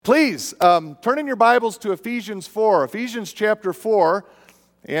Please, turn in your Bibles to Ephesians 4, Ephesians chapter 4.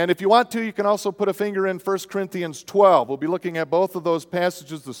 And if you want to, you can also put a finger in 1 Corinthians 12. We'll be looking at both of those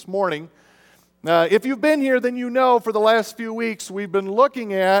passages this morning. If you've been here, then you know for the last few weeks we've been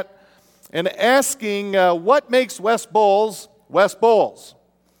looking at and asking what makes West Bowles West Bowles.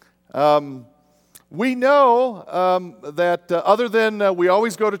 We know that other than we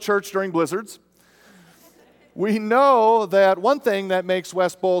always go to church during blizzards, we know that one thing that makes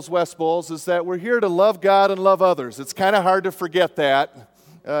West Bowles is that we're here to love God and love others. It's kind of hard to forget that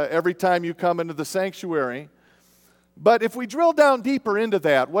every time you come into the sanctuary. But if we drill down deeper into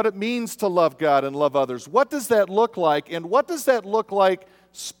that, what it means to love God and love others, what does that look like? And what does that look like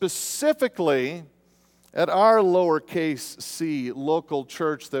specifically at our lowercase c local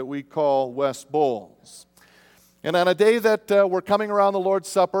church that we call West Bowles? And on a day that we're coming around the Lord's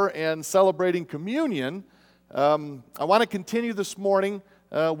Supper and celebrating communion, I want to continue this morning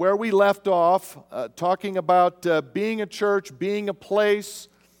where we left off, talking about being a church, being a place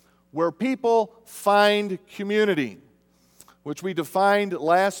where people find community, which we defined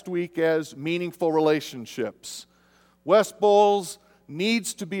last week as meaningful relationships. West Bowles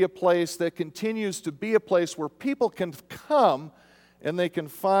needs to be a place that continues to be a place where people can come and they can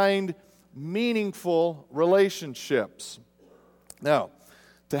find meaningful relationships. Now,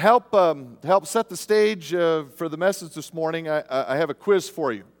 to help set the stage for the message this morning, I have a quiz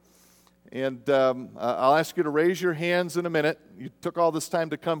for you. And I'll ask you to raise your hands in a minute. You took all this time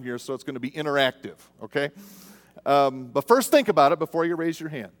to come here, so it's going to be interactive, okay? But first think about it before you raise your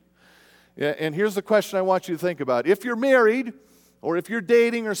hand. And here's the question I want you to think about. If you're married, or if you're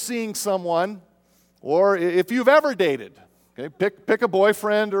dating or seeing someone, or if you've ever dated, okay, pick a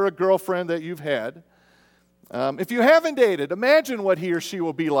boyfriend or a girlfriend that you've had. If you haven't dated, imagine what he or she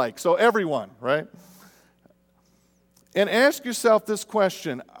will be like. So everyone, right? And ask yourself this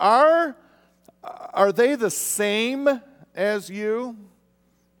question. Are they the same as you,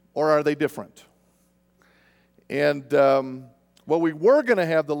 or are they different? And, we were going to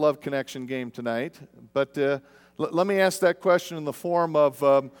have the love connection game tonight, but let me ask that question in the form of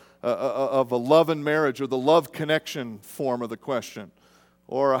a love and marriage, or the love connection form of the question.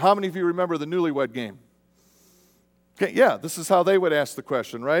 Or how many of you remember the newlywed game? Okay, yeah, this is how they would ask the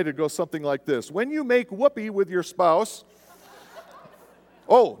question, right? It goes something like this. When you make whoopee with your spouse...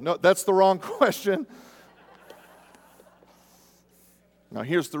 Oh, no, that's the wrong question. Now,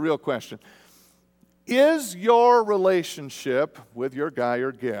 here's the real question. Is your relationship with your guy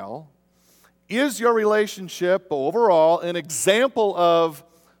or gal, is your relationship overall an example of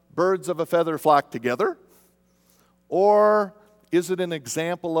birds of a feather flock together? Or is it an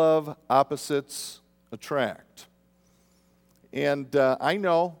example of opposites attract? And I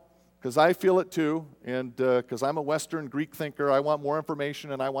know, because I feel it too, and because I'm a Western Greek thinker, I want more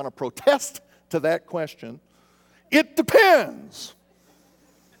information, and I want to protest to that question. It depends.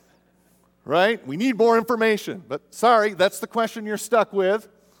 Right? We need more information. But sorry, that's the question you're stuck with.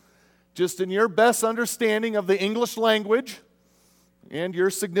 Just in your best understanding of the English language and your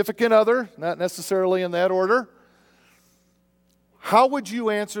significant other, not necessarily in that order, how would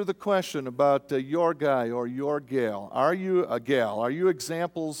you answer the question about your guy or your gal? Are you a gal? Are you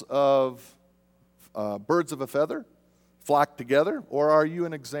examples of birds of a feather flock together? Or are you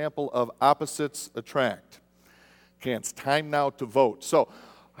an example of opposites attract? Okay, it's time now to vote. So,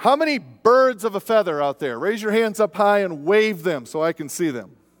 how many birds of a feather out there? Raise your hands up high and wave them so I can see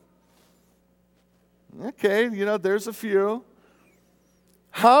them. Okay, there's a few.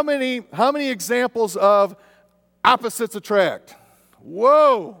 How many examples of opposites attract?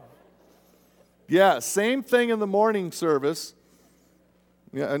 Whoa! Yeah, same thing in the morning service.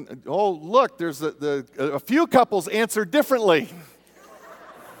 Yeah, and oh, look, there's a few couples answer differently.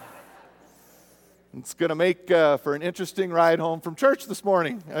 It's going to make for an interesting ride home from church this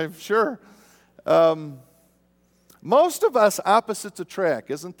morning, I'm sure. Most of us opposites attract.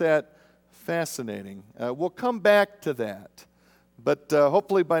 Isn't that fascinating? We'll come back to that. But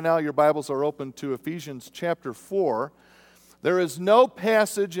hopefully by now your Bibles are open to Ephesians chapter 4. There is no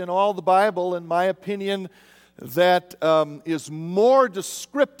passage in all the Bible, in my opinion, that is more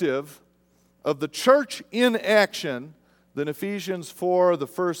descriptive of the church in action than Ephesians 4, the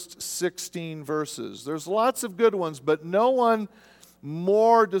first 16 verses. There's lots of good ones, but no one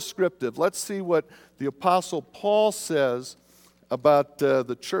more descriptive. Let's see what the Apostle Paul says about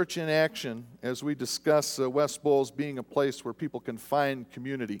the church in action as we discuss West Bowles being a place where people can find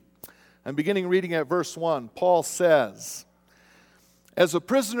community. I'm beginning reading at verse 1. Paul says, "As a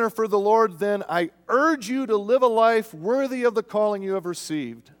prisoner for the Lord, then, I urge you to live a life worthy of the calling you have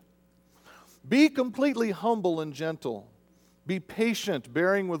received. Be completely humble and gentle. Be patient,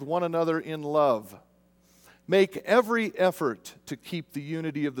 bearing with one another in love. Make every effort to keep the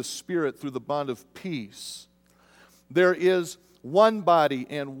unity of the Spirit through the bond of peace. There is one body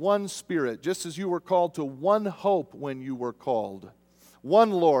and one Spirit, just as you were called to one hope when you were called.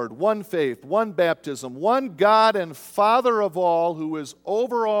 One Lord, one faith, one baptism, one God and Father of all, who is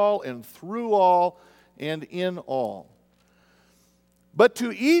over all and through all and in all. But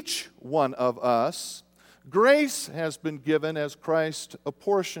to each one of us, grace has been given as Christ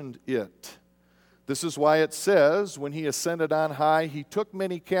apportioned it. This is why it says, when he ascended on high, he took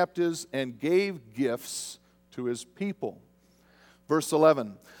many captives and gave gifts to his people. Verse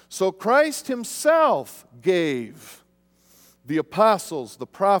 11, so Christ himself gave the apostles, the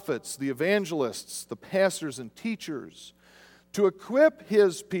prophets, the evangelists, the pastors and teachers to equip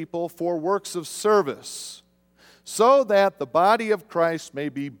his people for works of service, so that the body of Christ may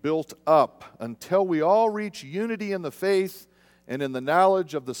be built up until we all reach unity in the faith and in the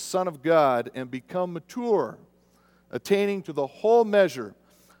knowledge of the Son of God and become mature, attaining to the whole measure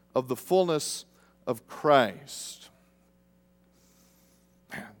of the fullness of Christ.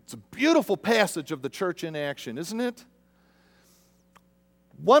 It's a beautiful passage of the church in action, isn't it?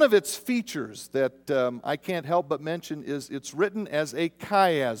 One of its features that I can't help but mention is it's written as a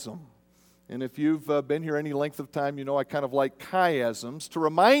chiasm. And if you've been here any length of time, you know I kind of like chiasms. To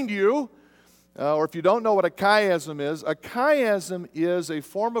remind you, or if you don't know what a chiasm is a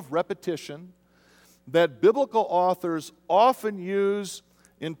form of repetition that biblical authors often use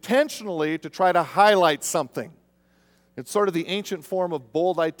intentionally to try to highlight something. It's sort of the ancient form of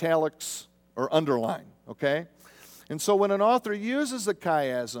bold italics or underline, okay? And so when an author uses a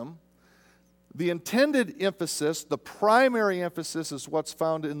chiasm, the intended emphasis, the primary emphasis, is what's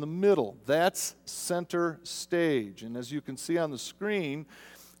found in the middle. That's center stage. And as you can see on the screen,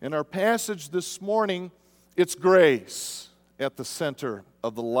 in our passage this morning, it's grace at the center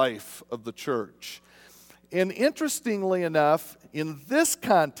of the life of the church. And interestingly enough, in this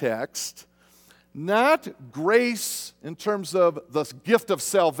context, not grace in terms of the gift of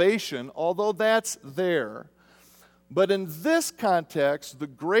salvation, although that's there, but in this context, the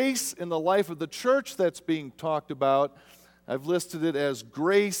grace in the life of the church that's being talked about, I've listed it as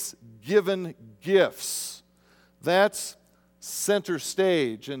grace-given gifts. That's center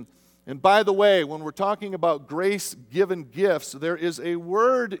stage. And by the way, when we're talking about grace-given gifts, there is a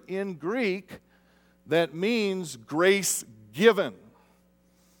word in Greek that means grace-given.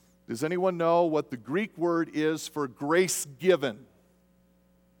 Does anyone know what the Greek word is for grace-given?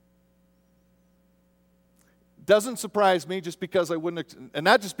 Doesn't surprise me just because and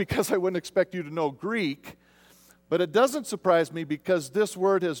not just because I wouldn't expect you to know Greek, but it doesn't surprise me because this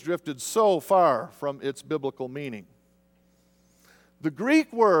word has drifted so far from its biblical meaning. The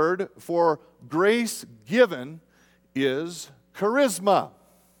Greek word for grace given is charisma.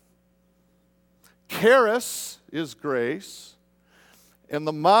 Charis is grace, and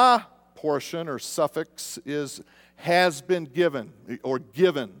the ma portion or suffix is has been given or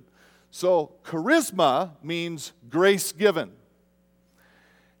given. So charisma means grace given.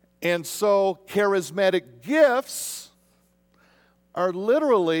 And so charismatic gifts are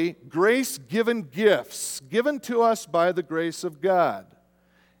literally grace-given gifts given to us by the grace of God.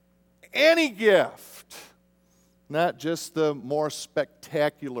 Any gift, not just the more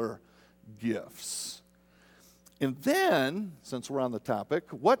spectacular gifts. And then, since we're on the topic,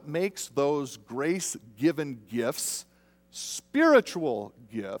 what makes those grace-given gifts spiritual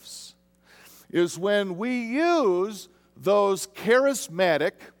gifts is when we use those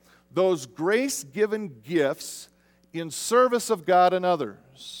charismatic, those grace-given gifts in service of God and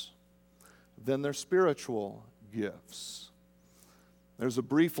others. Then they're spiritual gifts. There's a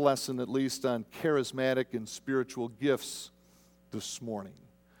brief lesson, at least, on charismatic and spiritual gifts this morning.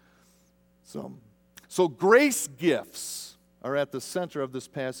 So grace gifts are at the center of this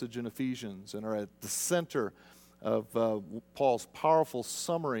passage in Ephesians and are at the center of Paul's powerful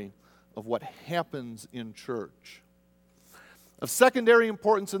summary of what happens in church. Of secondary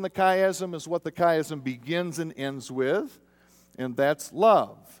importance in the chiasm is what the chiasm begins and ends with, and that's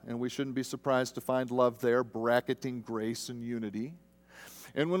love. And we shouldn't be surprised to find love there, bracketing grace and unity.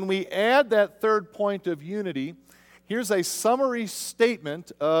 And when we add that third point of unity, here's a summary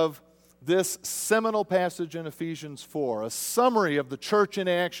statement of this seminal passage in Ephesians 4, a summary of the church in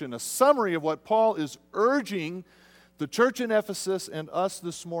action, a summary of what Paul is urging the church in Ephesus and us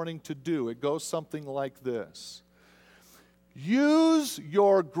this morning to do. It goes something like this. Use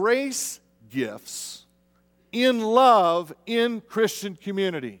your grace gifts in love in Christian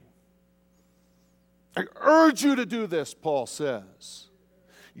community. I urge you to do this, Paul says.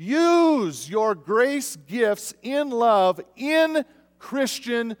 Use your grace gifts in love in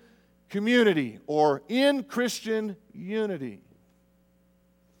Christian community or in Christian unity.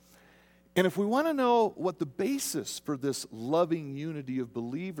 And if we want to know what the basis for this loving unity of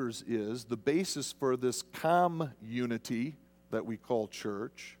believers is, the basis for this community that we call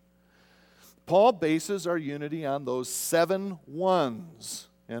church, Paul bases our unity on those 7 ones.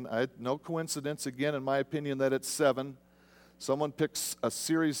 And no coincidence, again, in my opinion, that it's 7. Someone picks a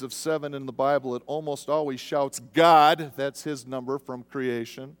series of 7 in the Bible, it almost always shouts God. That's his number from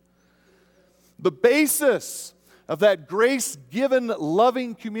creation. The basis of that grace-given,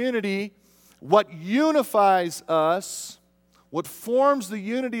 loving community, what unifies us, what forms the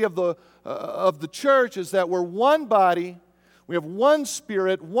unity of the church, is that we're one body, we have one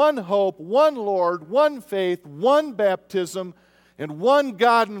Spirit, one hope, one Lord, one faith, one baptism, and one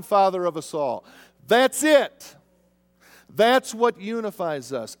God and Father of us all. That's it. That's what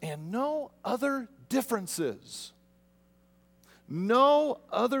unifies us, and no other differences. No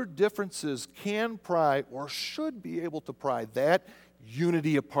other differences can pry or should be able to pry that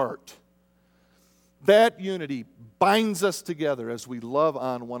unity apart. That unity binds us together as we love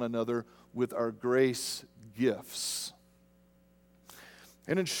on one another with our grace gifts.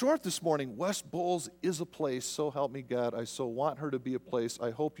 And in short this morning, West Bowles is a place, so help me God, I so want her to be a place,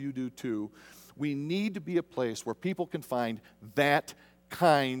 I hope you do too. We need to be a place where people can find that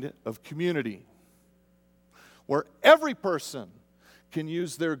kind of community, where every person can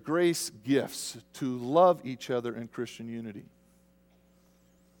use their grace gifts to love each other in Christian unity.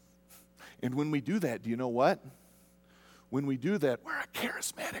 And when we do that, do you know what? When we do that, we're a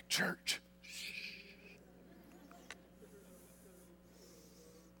charismatic church.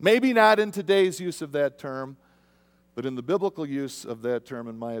 Maybe not in today's use of that term, but in the biblical use of that term,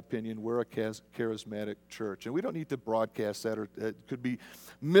 in my opinion, we're a charismatic church. And we don't need to broadcast that, or it could be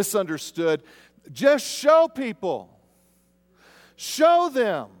misunderstood. Just show people. Show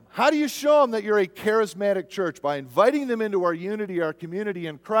them. How do you show them that you're a charismatic church? By inviting them into our unity, our community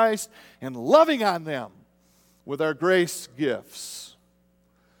in Christ, and loving on them with our grace gifts.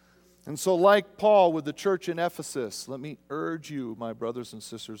 And so, like Paul with the church in Ephesus, let me urge you, my brothers and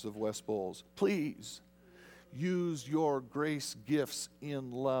sisters of West Bowles, please use your grace gifts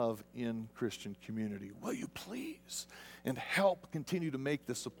in love in Christian community. Will you please? And help continue to make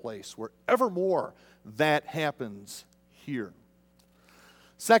this a place where evermore that happens here.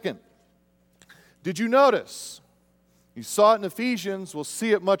 Second, did you notice? You saw it in Ephesians. We'll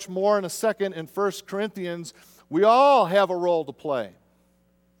see it much more in a second in 1 Corinthians. We all have a role to play.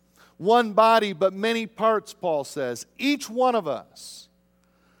 One body, but many parts, Paul says. Each one of us.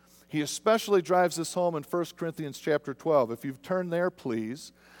 He especially drives this home in 1 Corinthians chapter 12. If you've turned there,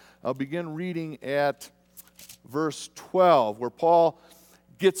 please, I'll begin reading at verse 12, where Paul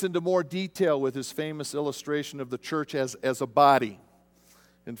gets into more detail with his famous illustration of the church as a body.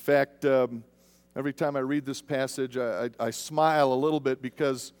 In fact, every time I read this passage, I smile a little bit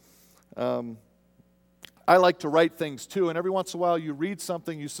because I like to write things too. And every once in a while you read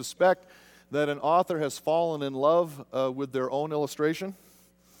something, you suspect that an author has fallen in love with their own illustration.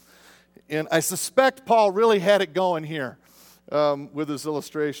 And I suspect Paul really had it going here with his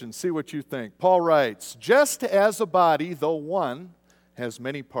illustration. See what you think. Paul writes, "Just as a body, though one, has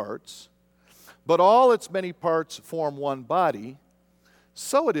many parts, but all its many parts form one body,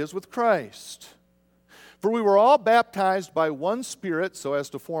 so it is with Christ. For we were all baptized by one Spirit so as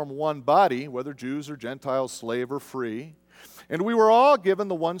to form one body, whether Jews or Gentiles, slave or free. And we were all given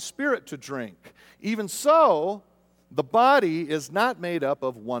the one Spirit to drink. Even so, the body is not made up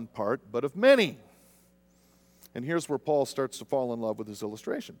of one part, but of many." And here's where Paul starts to fall in love with his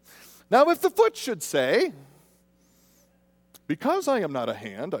illustration. "Now if the foot should say, 'Because I am not a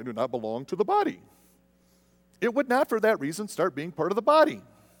hand, I do not belong to the body,' it would not for that reason start being part of the body.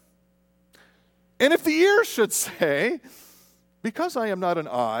 And if the ear should say, 'Because I am not an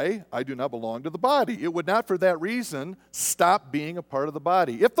eye, I do not belong to the body,' it would not for that reason stop being a part of the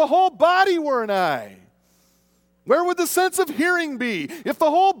body. If the whole body were an eye, where would the sense of hearing be? If the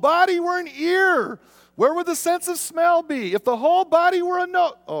whole body were an ear, where would the sense of smell be? If the whole body were a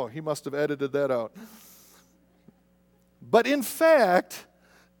nose..." Oh, he must have edited that out. "But in fact,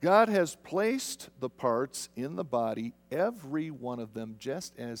 God has placed the parts in the body, every one of them,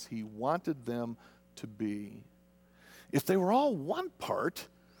 just as He wanted them to be. If they were all one part,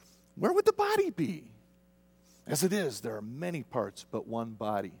 where would the body be? As it is, there are many parts, but one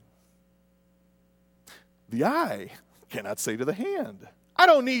body. The eye cannot say to the hand, 'I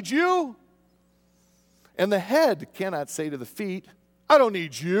don't need you.' And the head cannot say to the feet, 'I don't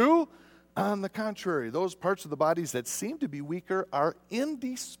need you.' On the contrary, those parts of the bodies that seem to be weaker are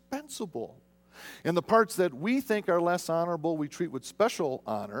indispensable. And the parts that we think are less honorable, we treat with special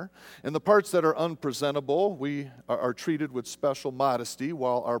honor. And the parts that are unpresentable, we are treated with special modesty,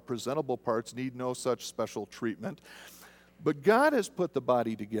 while our presentable parts need no such special treatment. But God has put the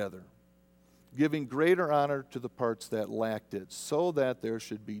body together, giving greater honor to the parts that lacked it, so that there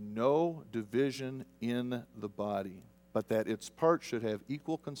should be no division in the body, but that its parts should have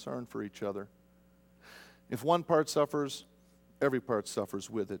equal concern for each other. If one part suffers, every part suffers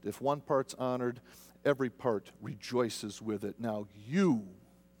with it. If one part's honored, every part rejoices with it. Now you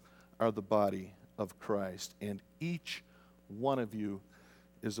are the body of Christ, and each one of you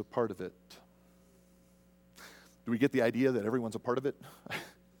is a part of it. Do we get the idea that everyone's a part of it?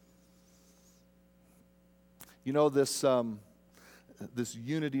 You know, this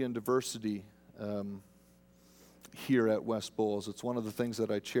unity and diversity here at West Bowles, it's one of the things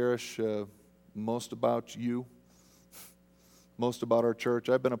that I cherish most about you, most about our church.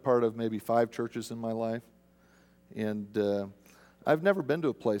 I've been a part of maybe 5 churches in my life, and I've never been to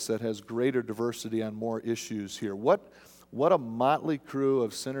a place that has greater diversity on more issues here. What a motley crew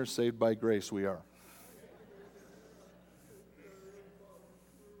of sinners saved by grace we are.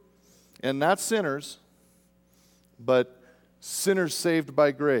 And not sinners, but sinners saved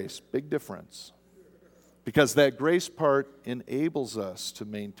by grace. Big difference. Because that grace part enables us to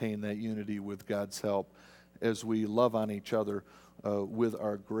maintain that unity with God's help as we love on each other with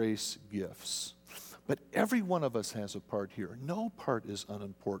our grace gifts. But every one of us has a part here. No part is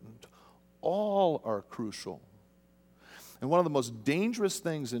unimportant. All are crucial. And one of the most dangerous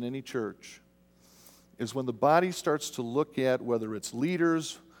things in any church is when the body starts to look at whether it's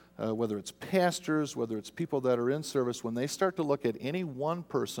leaders, whether it's pastors, whether it's people that are in service, when they start to look at any one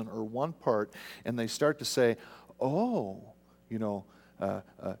person or one part and they start to say, oh,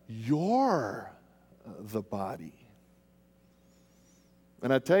 you're the body.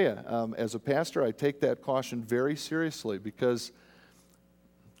 And I tell you, as a pastor, I take that caution very seriously, because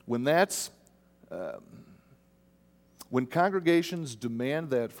when congregations demand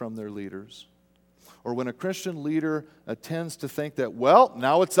that from their leaders, or when a Christian leader tends to think that, well,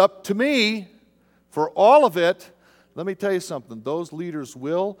 now it's up to me for all of it, let me tell you something. Those leaders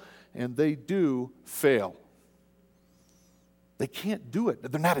will, and they do, fail. They can't do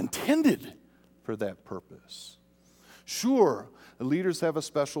it. They're not intended for that purpose. Sure, the leaders have a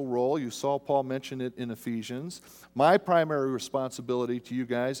special role. You saw Paul mention it in Ephesians. My primary responsibility to you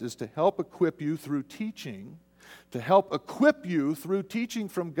guys is to help equip you through teaching,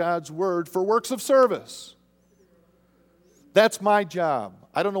 from God's Word for works of service. That's my job.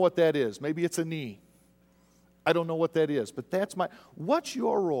 I don't know what that is. Maybe it's a knee. I don't know what that is, but what's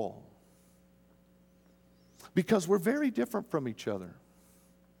your role? Because we're very different from each other.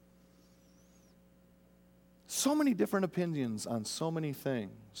 So many different opinions on so many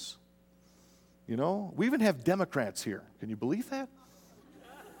things. You know, we even have Democrats here. Can you believe that?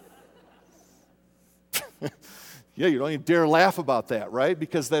 Yeah, you don't even dare laugh about that, right?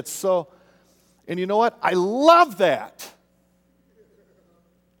 Because that's so... And you know what? I love that.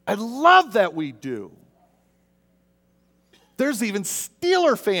 I love that we do. There's even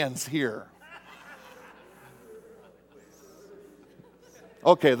Steeler fans here.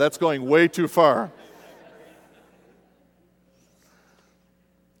 Okay, that's going way too far.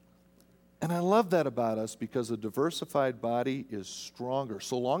 And I love that about us, because a diversified body is stronger,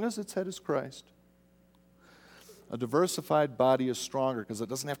 so long as its head is Christ. A diversified body is stronger because it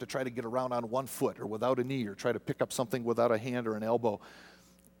doesn't have to try to get around on one foot or without a knee or try to pick up something without a hand or an elbow.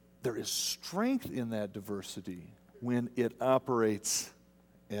 There is strength in that diversity when it operates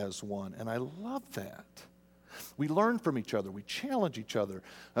as one. And I love that. We learn from each other. We challenge each other.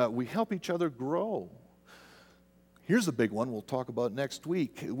 We help each other grow. Here's a big one we'll talk about next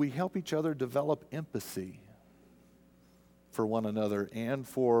week. We help each other develop empathy for one another and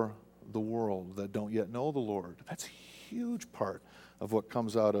for the world that don't yet know the Lord. That's a huge part of what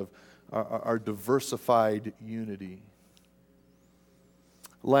comes out of our diversified unity.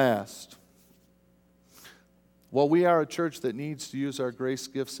 Last, while we are a church that needs to use our grace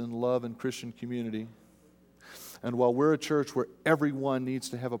gifts in love and Christian community, and while we're a church where everyone needs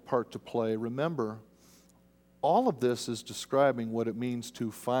to have a part to play, remember, all of this is describing what it means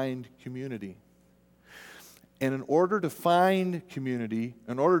to find community. And in order to find community,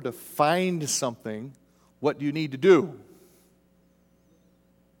 in order to find something, what do you need to do?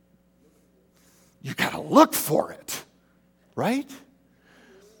 You got to look for it, right?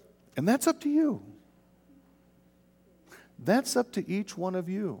 And that's up to you. That's up to each one of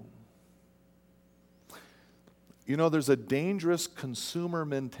you. You know, there's a dangerous consumer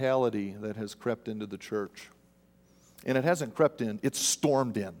mentality that has crept into the church. And it hasn't crept in, it's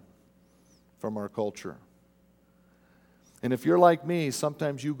stormed in from our culture. And if you're like me,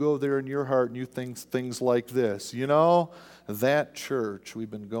 sometimes you go there in your heart and you think things like this. You know, that church, we've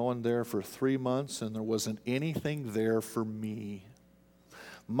been going there for 3 months and there wasn't anything there for me.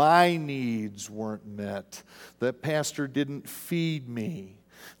 My needs weren't met. That pastor didn't feed me.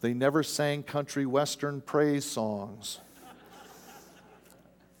 They never sang country western praise songs.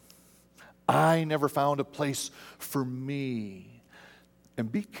 I never found a place for me.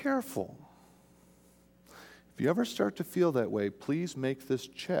 And be careful. If you ever start to feel that way, please make this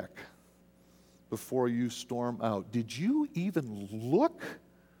check before you storm out. Did you even look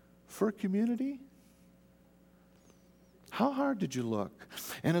for community? How hard did you look?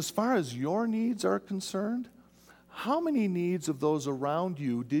 And as far as your needs are concerned, how many needs of those around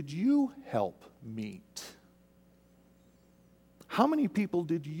you did you help meet? How many people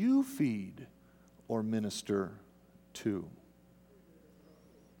did you feed or minister to?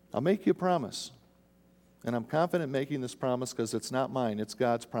 I'll make you a promise. And I'm confident making this promise because it's not mine, it's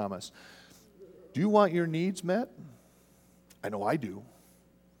God's promise. Do you want your needs met? I know I do.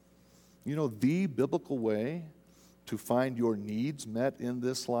 You know, the biblical way to find your needs met in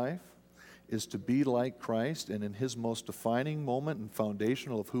this life is to be like Christ, and in His most defining moment and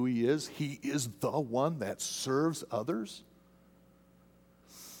foundational of who He is the one that serves others.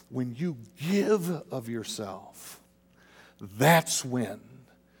 When you give of yourself, that's when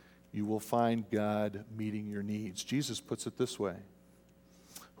you will find God meeting your needs. Jesus puts it this way: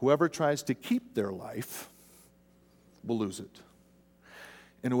 whoever tries to keep their life will lose it.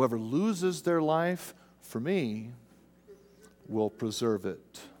 And whoever loses their life for me will preserve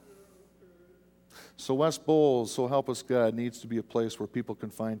it. So West Bowles, so help us God, needs to be a place where people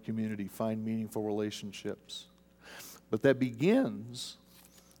can find community, find meaningful relationships. But that begins,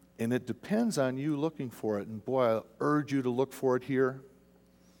 and it depends on you looking for it. And boy, I urge you to look for it here.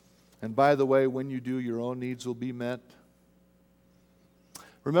 And by the way, when you do, your own needs will be met.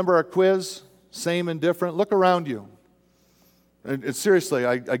 Remember our quiz? Same and different? Look around you. And seriously,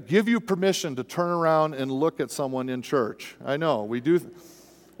 I give you permission to turn around and look at someone in church. I know, we do.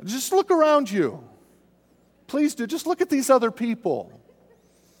 Just look around you. Please do. Just look at these other people.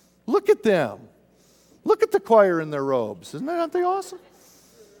 Look at them. Look at the choir in their robes. Aren't they awesome?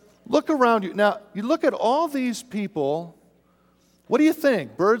 Look around you. Now, you look at all these people. What do you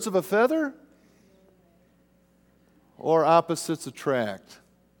think? Birds of a feather? Or opposites attract?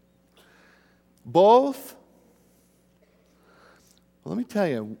 Both? Well, let me tell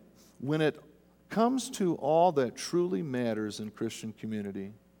you, when it comes to all that truly matters in Christian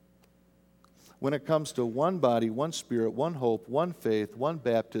community, when it comes to one body, one spirit, one hope, one faith, one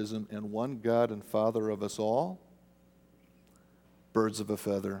baptism, and one God and Father of us all, birds of a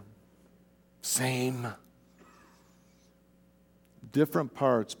feather. Same. Different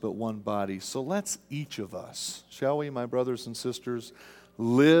parts, but one body. So let's each of us, shall we, my brothers and sisters,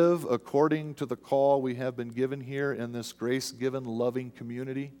 live according to the call we have been given here in this grace-given, loving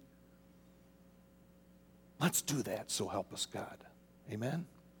community? Let's do that, so help us God. Amen?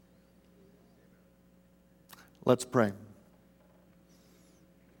 Let's pray.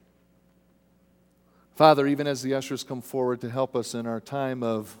 Father, even as the ushers come forward to help us in our time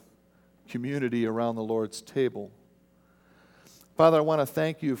of community around the Lord's table, Father, I want to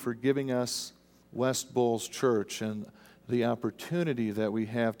thank you for giving us West Bowles Church and the opportunity that we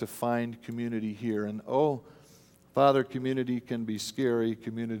have to find community here. And oh, Father, community can be scary,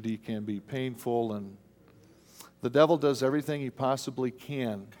 community can be painful, and the devil does everything he possibly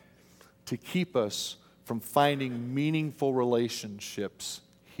can to keep us from finding meaningful relationships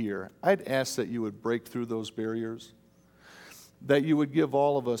here. I'd ask that you would break through those barriers, that you would give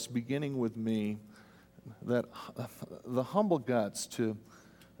all of us, beginning with me, that the humble guts to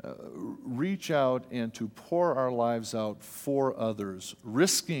reach out and to pour our lives out for others,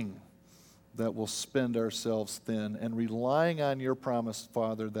 risking that we'll spend ourselves thin, and relying on your promise,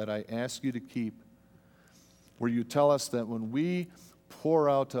 Father, that I ask you to keep, where you tell us that when we pour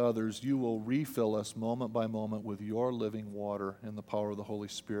out to others, you will refill us moment by moment with your living water in the power of the Holy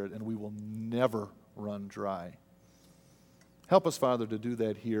Spirit, and we will never run dry. Help us, Father, to do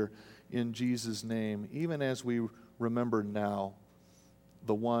that here in Jesus' name, even as we remember now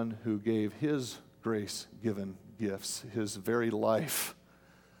the one who gave his grace-given gifts, his very life,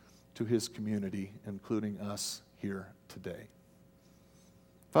 to his community, including us here today.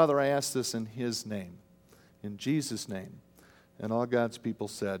 Father, I ask this in his name, in Jesus' name. And all God's people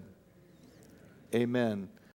said, amen.